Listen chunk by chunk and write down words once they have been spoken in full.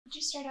Could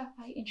you start off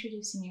by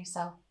introducing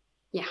yourself?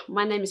 Yeah,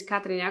 my name is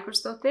Katrín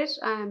Jakobsdóttir.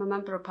 I am a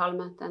member of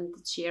Parliament and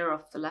the chair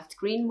of the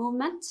Left-Green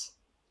movement.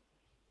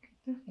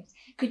 Perfect.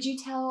 Could you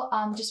tell,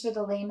 just for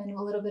the layman,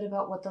 a little bit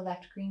about what the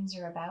Left Greens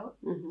are about?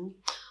 Mm-hmm.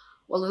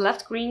 Well, the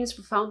Left Greens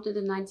were founded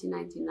in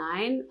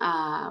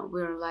 1999.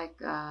 We're like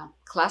a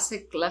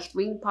classic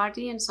left-wing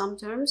party in some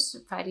terms,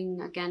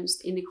 fighting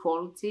against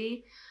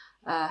inequality,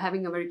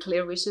 having a very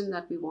clear vision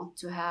that we want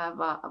to have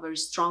a very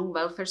strong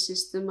welfare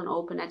system, an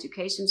open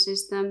education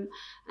system,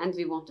 and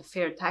we want a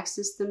fair tax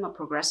system, a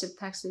progressive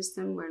tax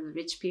system where the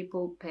rich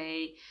people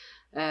pay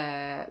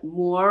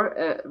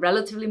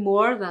relatively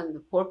more than the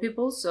poor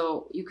people.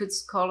 So you could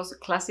call us a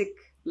classic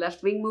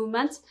left-wing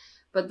movement,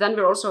 but then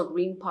we're also a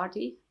green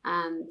party,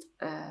 and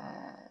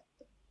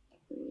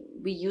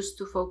we used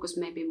to focus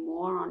maybe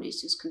more on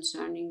issues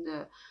concerning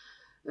the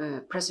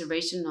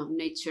preservation of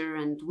nature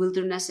and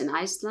wilderness in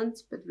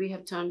Iceland, but we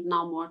have turned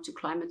now more to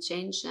climate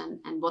change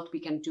and what we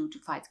can do to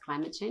fight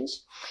climate change.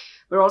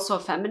 We're also a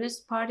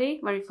feminist party,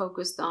 very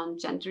focused on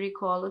gender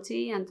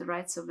equality and the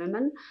rights of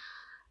women.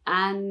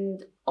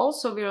 And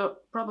also we're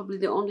probably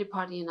the only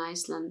party in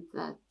Iceland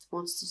that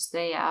wants to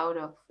stay out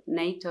of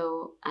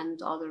NATO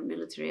and other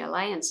military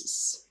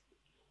alliances.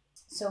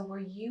 So were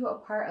you a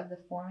part of the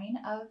forming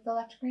of the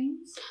Left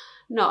Greens?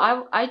 No,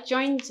 I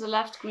joined the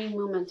Left-Green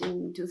movement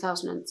in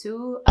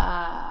 2002,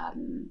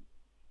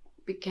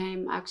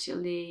 became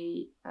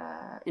actually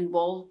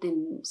involved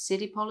in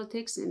city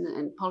politics,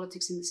 in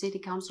politics in the city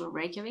council of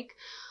Reykjavik.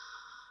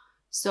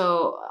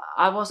 So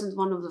I wasn't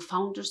one of the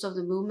founders of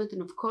the movement,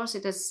 and of course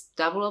it has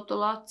developed a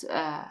lot,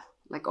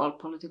 like all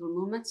political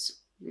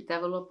movements. They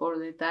develop or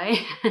they die.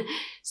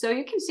 So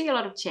you can see a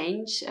lot of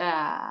change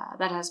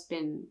that has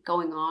been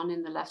going on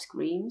in the Left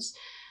Greens.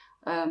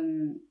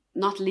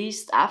 Not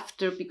least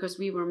after, because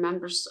we were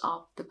members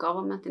of the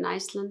government in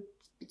Iceland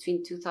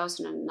between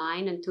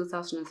 2009 and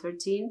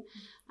 2013.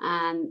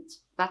 And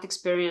that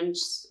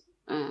experience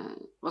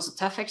was a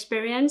tough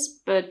experience,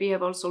 but we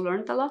have also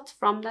learned a lot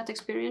from that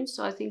experience.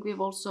 So I think we've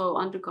also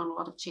undergone a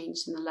lot of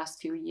change in the last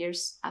few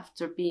years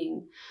after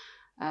being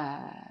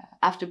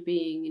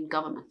in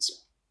government.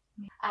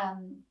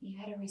 You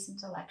had a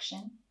recent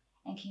election,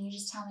 and can you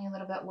just tell me a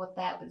little bit what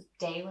that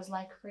day was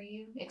like for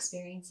you,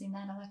 experiencing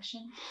that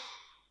election?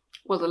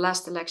 Well, the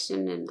last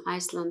election in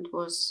Iceland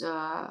was,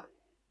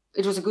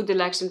 it was a good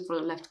election for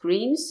the Left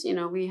Greens. You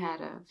know, we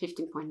had a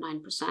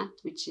 15.9%,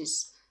 which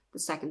is the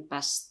second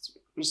best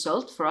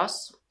result for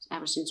us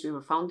ever since we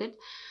were founded.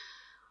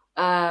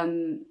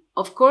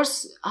 Of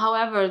course,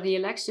 however, the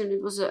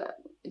election,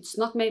 it's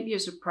not maybe a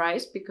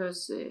surprise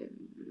because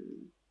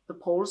the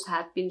polls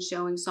had been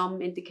showing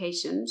some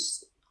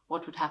indications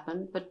what would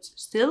happen, but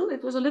still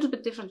it was a little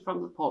bit different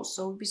from the polls.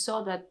 So we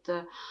saw that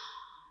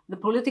the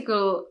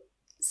political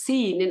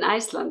scene in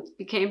Iceland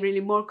became really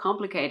more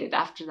complicated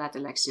after that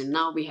election.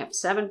 Now we have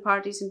 7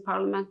 parties in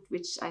parliament,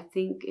 which I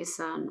think is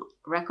a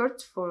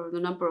record for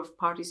the number of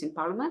parties in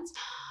parliament.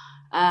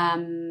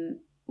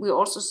 We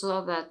also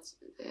saw that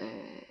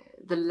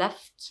the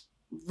left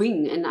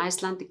wing in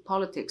Icelandic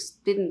politics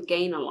didn't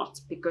gain a lot,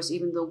 because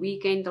even though we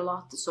gained a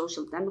lot, the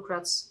Social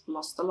Democrats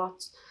lost a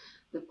lot.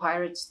 The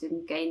Pirates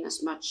didn't gain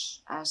as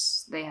much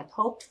as they had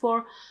hoped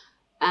for.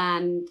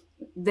 And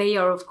they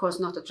are, of course,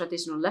 not a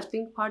traditional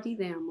left-wing party.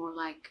 They are more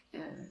like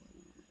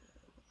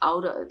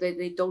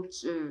they don't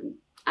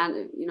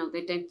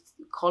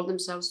call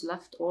themselves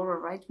left or a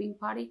right-wing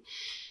party.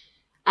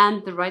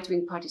 And the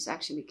right-wing parties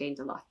actually gained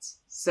a lot.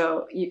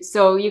 So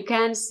you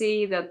can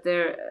see that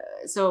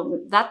so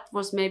that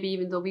was maybe,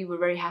 even though we were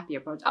very happy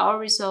about our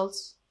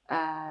results,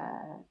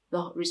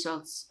 the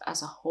results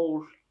as a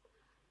whole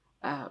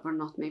were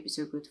not maybe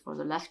so good for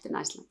the left in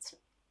Iceland.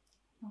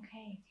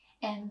 Okay,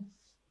 and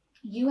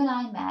you and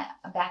I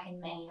met back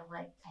in May,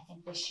 I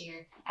think this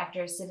year,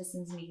 after a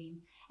citizens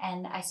meeting,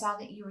 and I saw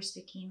that you were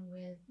speaking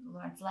with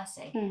Lawrence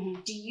Lessig.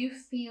 Mm-hmm. Do you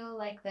feel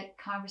like that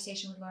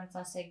conversation with Lawrence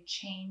Lessig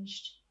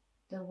changed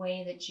the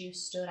way that you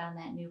stood on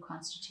that new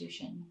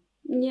constitution?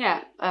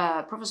 Yeah,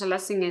 Professor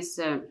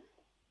Lessig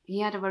he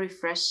had a very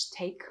fresh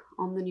take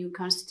on the new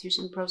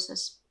constitution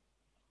process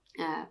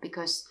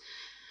because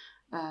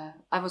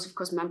I was, of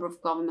course, member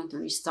of government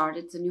when we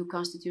started the new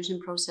constitution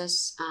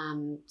process,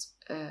 and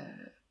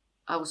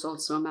I was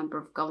also a member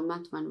of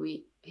government when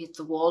we hit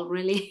the wall,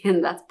 really,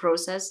 in that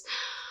process.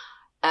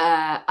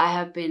 I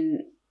have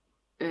been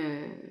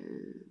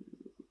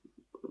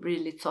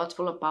really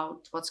thoughtful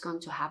about what's going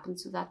to happen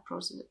to that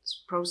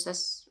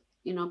process,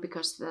 you know,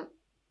 because the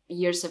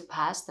years have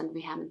passed and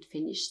we haven't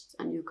finished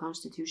a new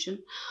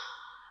constitution.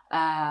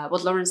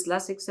 What Lawrence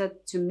Lessig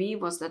said to me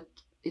was that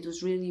it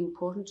was really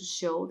important to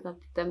show that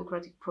the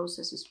democratic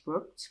processes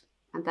worked.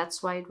 And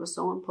that's why it was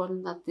so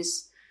important that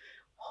this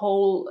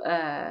whole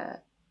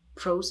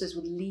process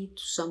would lead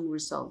to some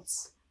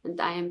results.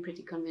 And I am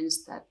pretty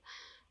convinced that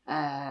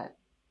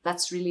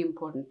that's really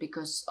important,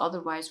 because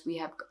otherwise we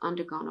have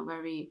undergone a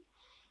very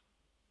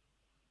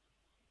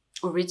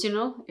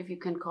original, if you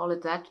can call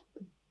it that,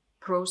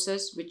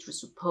 process which was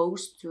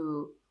supposed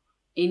to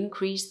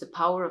increase the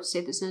power of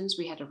citizens.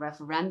 We had a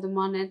referendum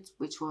on it,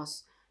 which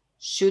was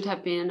should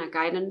have been a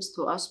guidance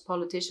to us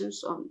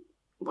politicians on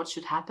what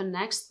should happen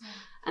next.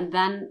 And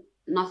then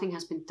nothing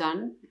has been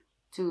done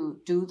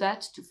to do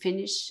that, to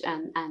finish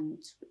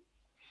and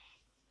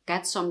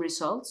get some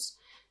results.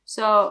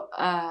 So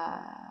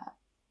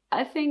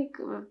I think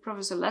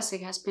Professor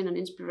Lessig has been an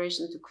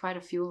inspiration to quite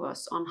a few of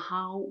us on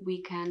how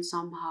we can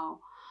somehow,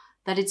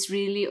 that it's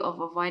really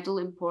of a vital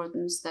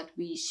importance that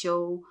we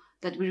show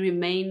that we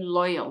remain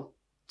loyal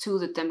to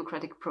the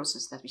democratic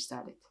process that we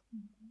started.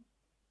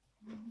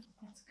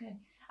 That's good.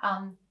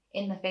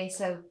 In the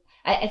face of,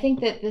 I think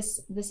that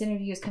this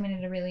interview is coming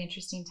at a really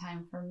interesting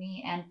time for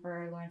me and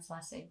for Lawrence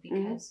Lessig,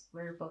 because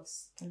we're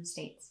both from the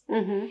States.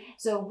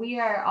 So we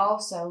are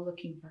also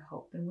looking for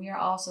hope, and we are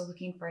also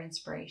looking for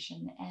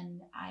inspiration.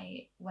 And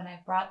when I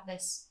brought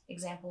this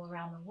example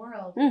around the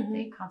world,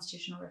 the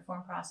constitutional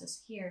reform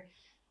process here,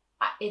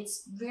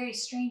 it's very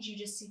strange. You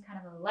just see kind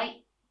of a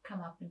light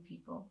come up in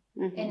people,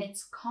 and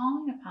it's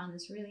calling upon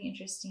this really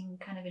interesting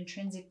kind of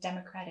intrinsic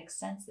democratic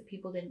sense that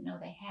people didn't know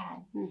they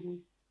had.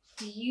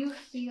 Do you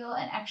feel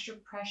an extra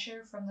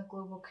pressure from the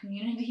global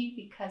community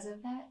because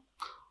of that?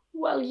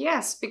 Well,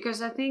 yes,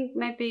 because I think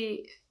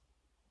maybe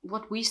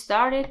what we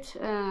started,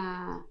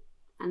 and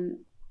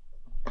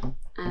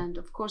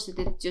of course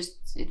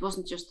it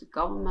wasn't just the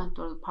government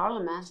or the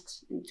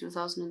parliament in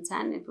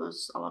 2010. It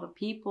was a lot of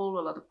people,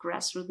 a lot of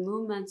grassroots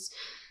movements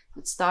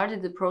that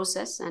started the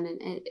process, and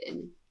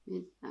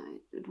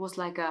it was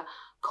like a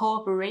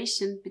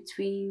cooperation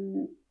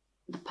between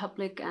the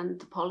public and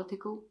the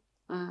political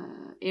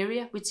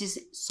area, which is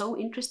so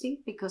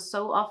interesting, because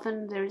so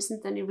often there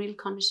isn't any real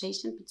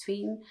conversation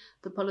between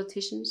the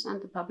politicians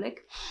and the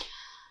public.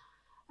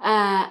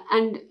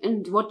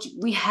 And what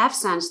we have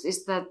sensed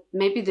is that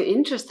maybe the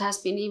interest has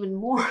been even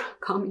more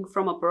coming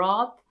from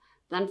abroad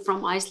than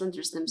from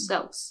Icelanders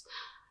themselves.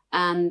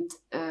 And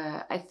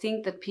I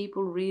think that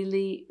people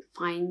really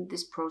find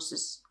this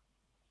process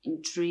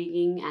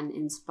intriguing and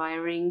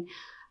inspiring,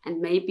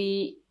 and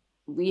maybe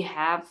we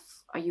have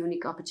a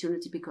unique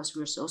opportunity because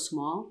we're so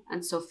small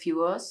and so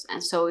few of us,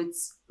 and so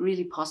it's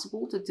really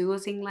possible to do a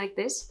thing like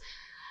this.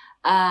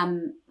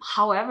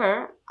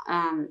 However,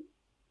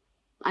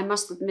 I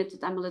must admit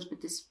that I'm a little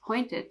bit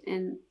disappointed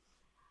in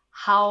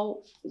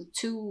how the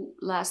two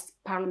last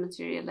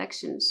parliamentary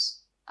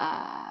elections,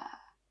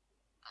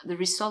 the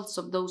results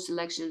of those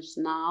elections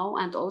now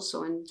and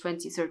also in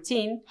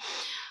 2013,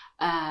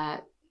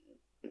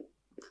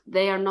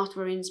 they are not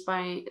very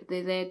inspiring.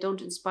 They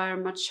don't inspire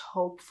much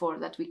hope for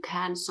that we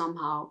can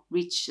somehow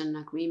reach an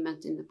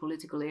agreement in the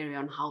political area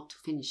on how to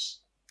finish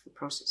the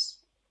process.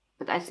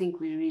 But I think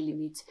we really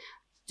need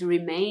to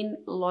remain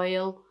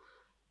loyal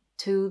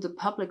to the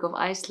public of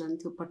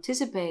Iceland who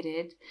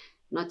participated,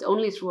 not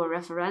only through a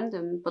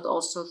referendum, but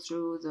also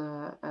through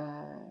the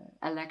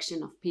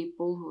election of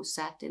people who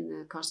sat in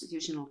the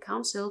Constitutional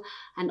Council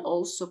and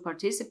also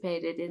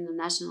participated in the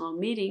national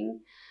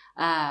meeting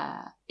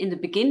in the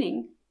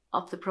beginning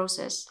of the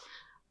process.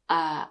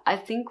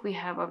 I think we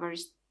have a very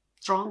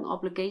strong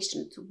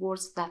obligation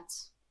towards that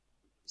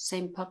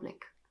same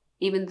public,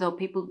 even though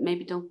people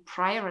maybe don't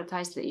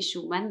prioritize the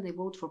issue when they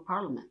vote for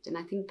parliament. And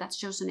I think that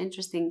shows an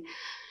interesting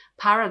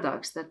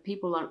paradox, that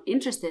people are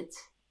interested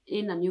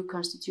in a new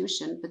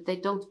constitution, but they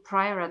don't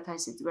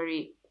prioritize it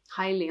very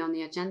highly on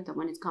the agenda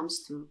when it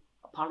comes to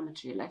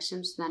parliamentary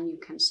elections. Then you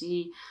can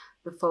see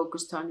the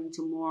focus turning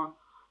to more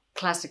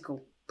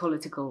classical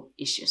political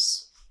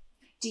issues.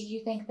 Do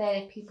you think that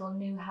if people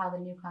knew how the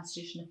new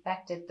constitution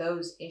affected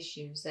those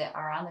issues that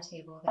are on the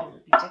table, that it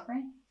would be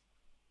different?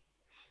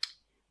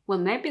 Well,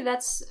 maybe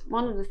that's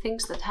one of the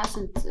things that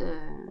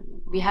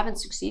we haven't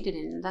succeeded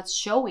in. That's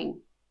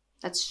showing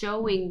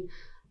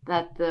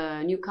that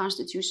the new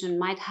constitution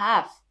might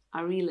have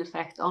a real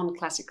effect on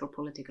classical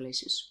political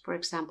issues. For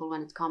example,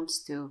 when it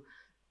comes to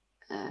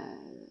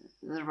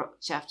the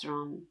chapter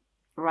on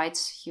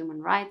rights,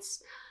 human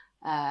rights,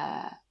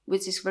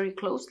 which is very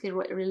closely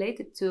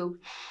related to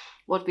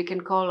what we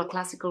can call a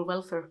classical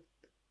welfare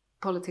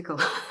political,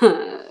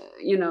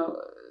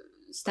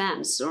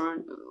 stance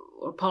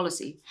or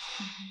policy,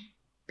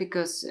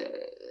 because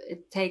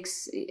it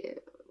takes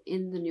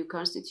in the new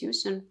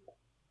constitution,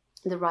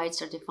 the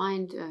rights are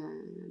defined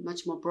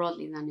much more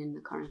broadly than in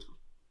the current one.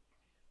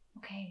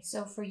 Okay,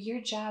 so for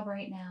your job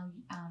right now,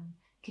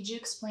 could you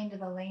explain to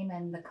the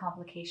layman the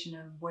complication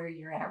of where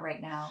you're at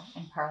right now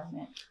in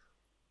Parliament?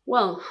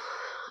 Well,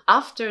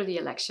 after the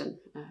election,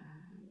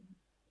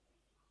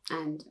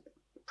 and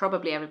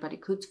probably everybody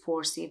could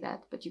foresee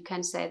that, but you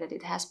can say that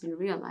it has been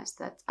realized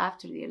that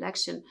after the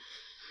election,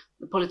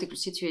 the political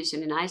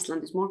situation in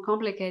Iceland is more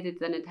complicated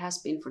than it has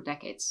been for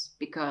decades,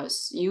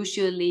 because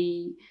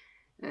usually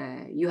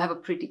you have a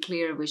pretty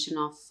clear vision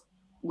of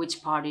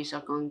which parties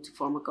are going to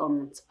form a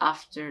government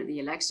after the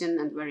election,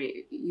 and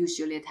very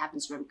usually it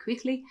happens very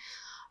quickly.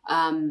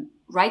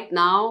 Right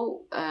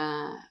now,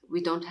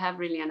 we don't have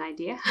really an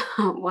idea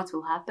what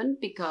will happen,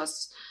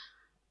 because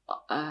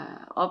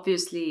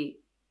obviously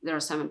there are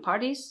 7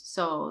 parties,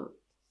 so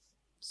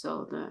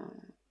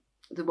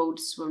the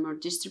votes were more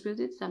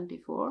distributed than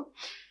before.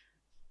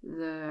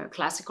 The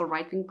classical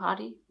right-wing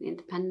party, the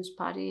Independence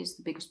Party, is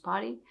the biggest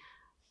party.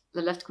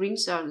 The left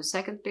Greens are the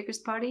second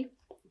biggest party.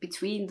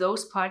 Between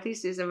those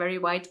parties is a very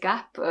wide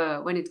gap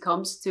when it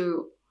comes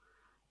to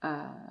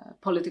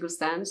political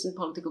stance and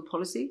political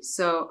policy.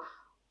 So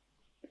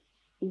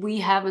we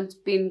haven't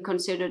been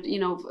considered,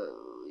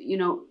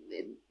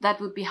 that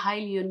would be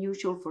highly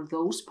unusual for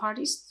those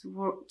parties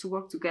to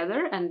work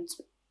together, and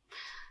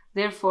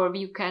therefore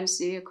you can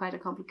see quite a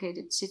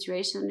complicated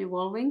situation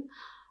evolving,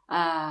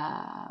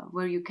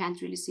 where you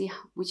can't really see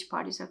which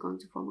parties are going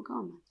to form a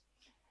government.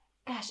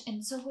 Gosh,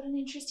 and so what an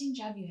interesting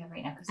job you have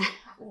right now. Because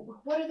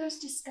what are those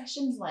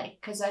discussions like?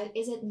 Because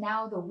is it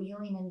now the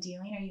wheeling and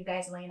dealing? Are you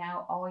guys laying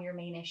out all your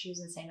main issues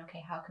and saying,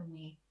 okay, how can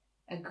we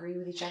agree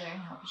with each other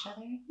and help each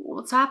other?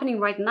 What's happening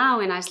right now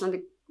in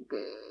Icelandic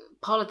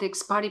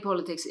politics, party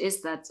politics,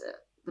 is that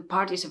the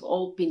parties have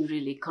all been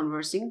really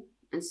conversing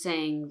and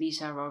saying,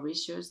 these are our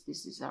issues,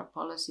 this is our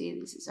policy,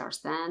 this is our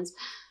stance.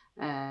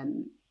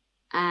 And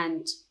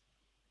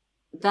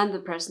then the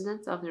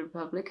president of the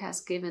republic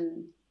has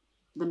given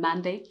the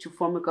mandate to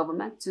form a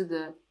government to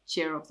the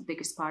chair of the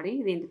biggest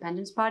party, the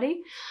Independence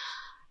Party.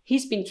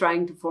 He's been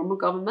trying to form a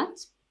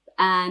government,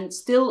 and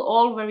still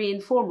all very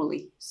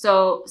informally.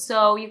 So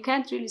you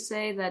can't really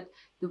say that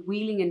the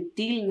wheeling and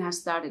dealing has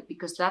started,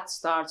 because that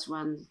starts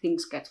when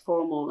things get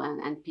formal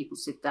and people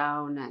sit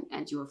down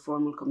and you have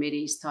formal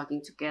committees talking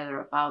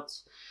together about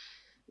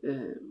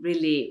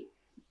really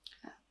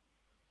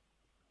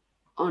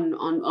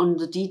on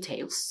the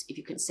details, if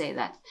you can say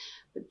that.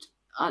 But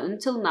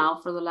until now,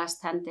 for the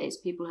last 10 days,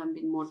 people have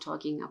been more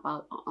talking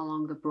about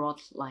along the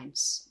broad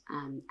lines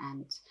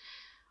and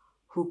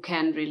who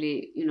can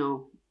really,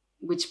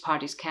 which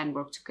parties can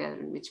work together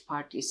and which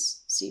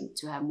parties seem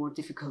to have more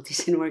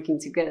difficulties in working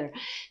together.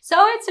 So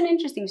it's an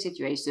interesting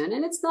situation,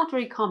 and it's not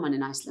very common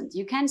in Iceland.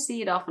 You can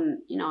see it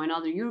often, in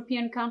other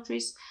European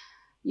countries.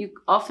 You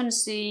often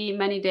see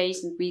many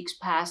days and weeks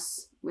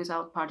pass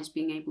without parties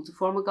being able to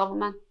form a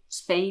government.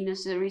 Spain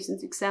is a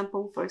recent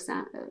example, for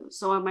example.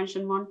 So I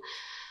mentioned one.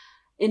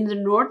 In the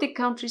Nordic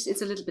countries,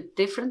 it's a little bit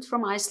different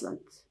from Iceland,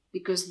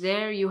 because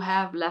there you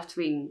have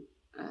left-wing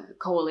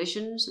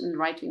coalitions and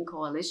right-wing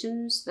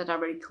coalitions that are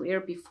very clear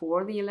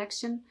before the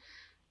election,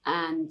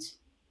 and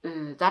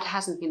that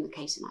hasn't been the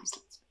case in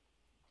Iceland.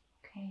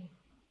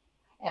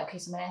 Okay,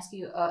 so I'm going to ask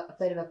you a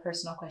bit of a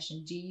personal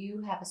question. Do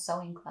you have a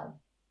sewing club?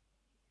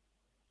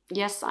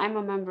 Yes, I'm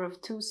a member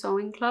of 2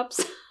 sewing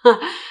clubs,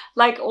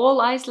 like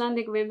all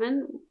Icelandic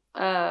women.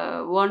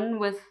 One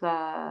with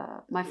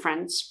my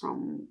friends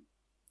from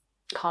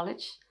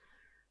college,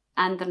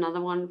 and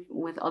another one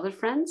with other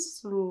friends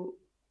who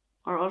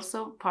are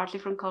also partly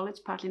from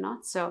college, partly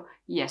not. So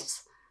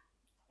yes.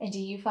 And do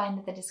you find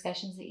that the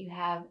discussions that you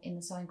have in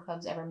the sewing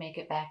clubs ever make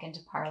it back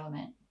into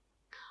Parliament?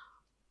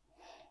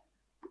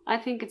 I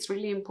think it's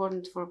really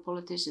important for a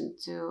politician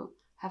to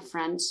have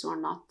friends who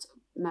are not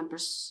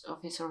members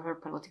of his or her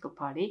political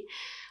party.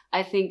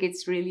 I think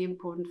it's really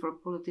important for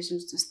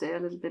politicians to stay a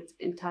little bit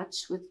in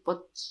touch with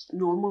what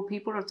normal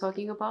people are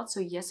talking about.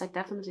 So yes, I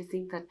definitely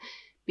think that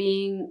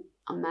being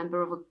a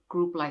member of a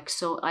group like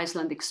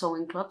Icelandic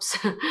sewing clubs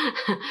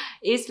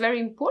is very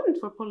important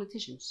for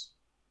politicians,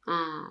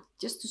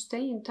 just to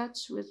stay in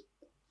touch with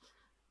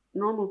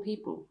normal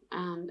people.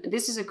 And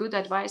this is a good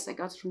advice I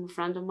got from a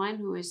friend of mine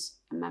who is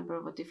a member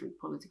of a different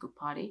political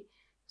party,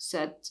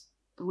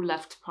 who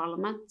left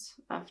Parliament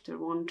after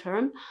 1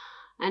 term,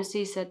 and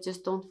she said,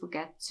 just don't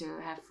forget to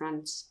have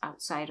friends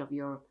outside of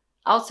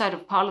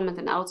Parliament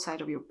and outside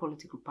of your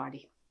political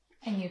party.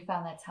 And you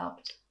found that's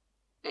helped?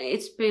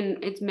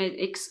 It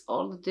made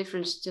all the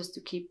difference just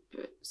to keep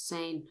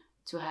sane,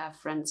 to have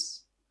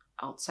friends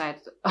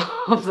outside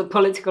of the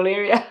political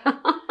area.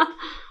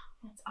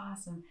 That's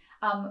awesome.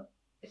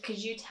 Could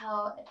you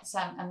tell, so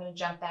I'm going to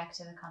jump back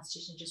to the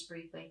Constitution just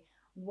briefly.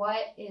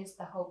 What is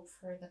the hope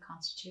for the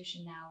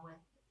Constitution now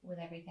with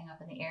everything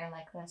up in the air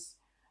like this?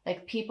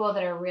 Like, people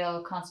that are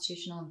real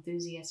constitutional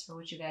enthusiasts for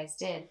what you guys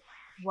did,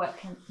 what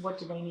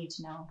do they need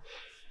to know?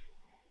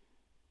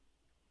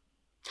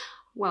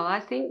 Well, I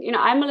think,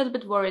 I'm a little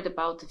bit worried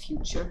about the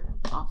future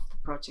of the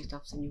project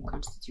of the new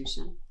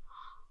Constitution.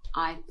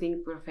 I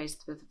think we're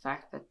faced with the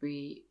fact that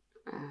we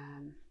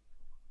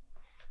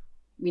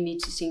need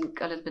to think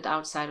a little bit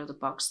outside of the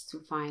box to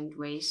find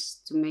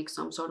ways to make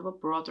some sort of a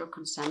broader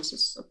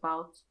consensus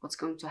about what's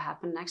going to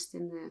happen next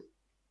in the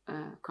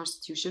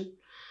Constitution.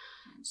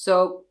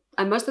 So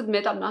I must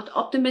admit I'm not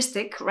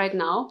optimistic right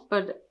now,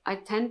 but I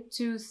tend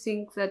to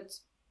think that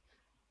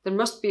there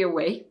must be a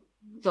way,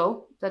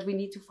 though, that we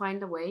need to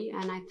find a way.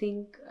 And I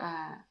think,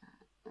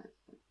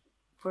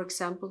 for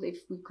example,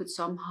 if we could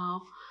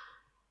somehow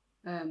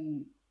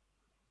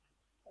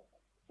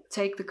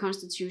take the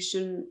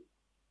constitutional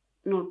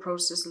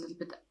process a little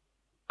bit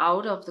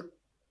out of the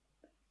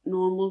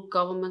normal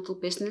governmental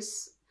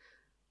business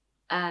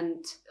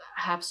and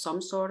have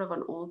some sort of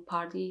an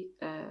all-party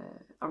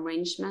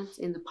arrangement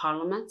in the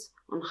parliament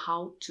on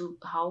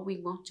how we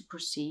want to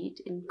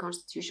proceed in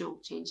constitutional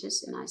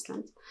changes in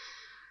Iceland.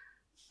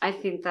 I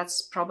think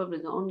that's probably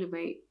the only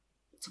way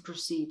to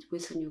proceed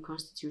with the new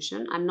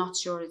constitution. I'm not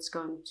sure it's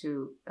going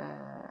to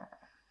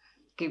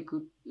give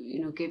good,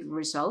 give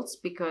results,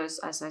 because,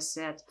 as I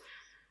said,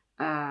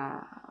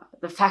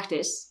 the fact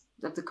is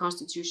that the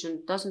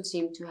constitution doesn't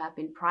seem to have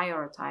been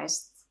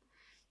prioritized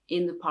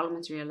in the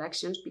parliamentary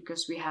elections,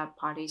 because we have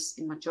parties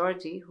in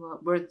majority who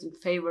were in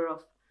favor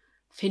of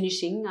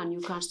finishing a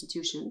new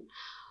constitution.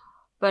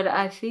 But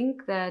I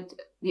think that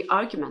the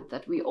argument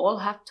that we all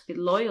have to be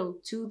loyal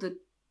to the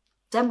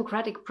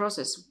democratic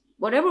process,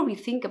 whatever we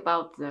think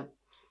about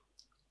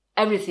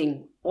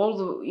everything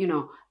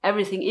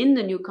in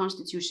the new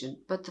constitution,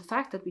 but the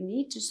fact that we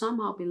need to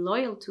somehow be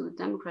loyal to the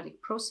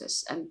democratic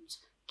process and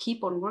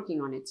keep on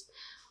working on it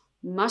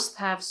must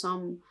have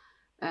some.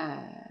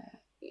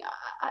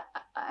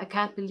 I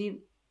can't believe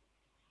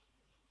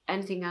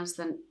anything else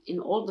than in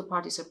all the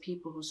parties are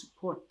people who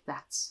support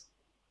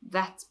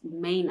that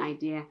main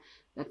idea,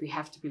 that we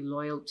have to be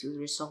loyal to the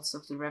results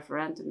of the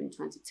referendum in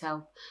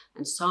 2012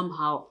 and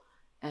somehow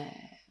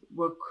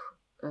work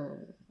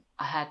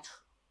ahead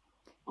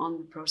on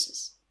the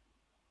process.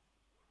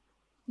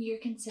 You're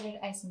considered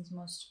Iceland's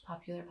most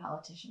popular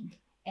politician.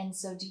 And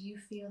so do you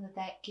feel that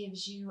that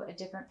gives you a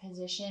different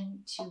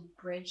position to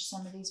bridge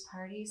some of these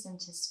parties and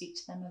to speak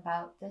to them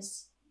about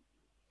this?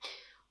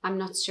 I'm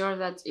not sure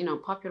that,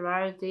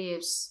 popularity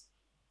is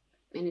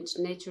in its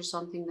nature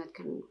something that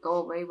can go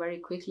away very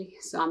quickly.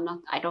 So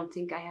I don't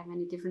think I have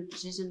any different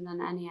position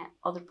than any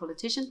other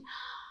politician.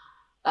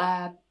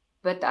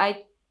 But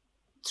I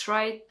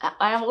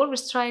have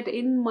always tried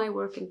in my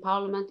work in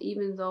Parliament,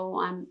 even though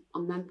I'm a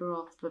member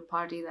of the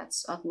party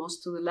that's at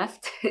most to the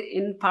left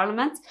in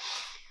Parliament,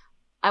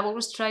 I've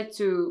always tried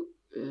to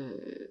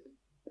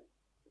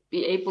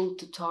be able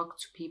to talk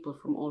to people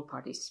from all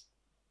parties,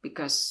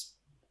 because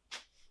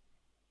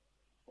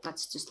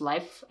that's just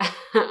life.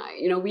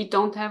 We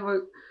don't have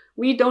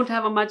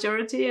a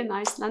majority in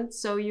Iceland,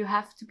 so you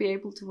have to be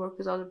able to work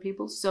with other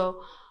people.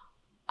 So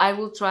I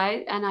will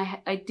try, and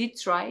I did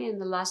try in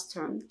the last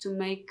term to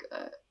make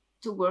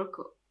to work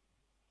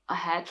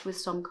ahead with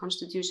some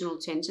constitutional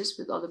changes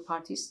with other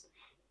parties.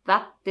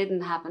 That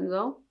didn't happen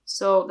though,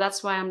 so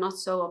that's why I'm not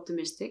so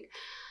optimistic.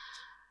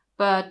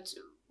 But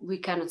we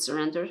cannot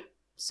surrender,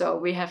 so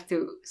we have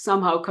to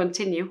somehow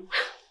continue.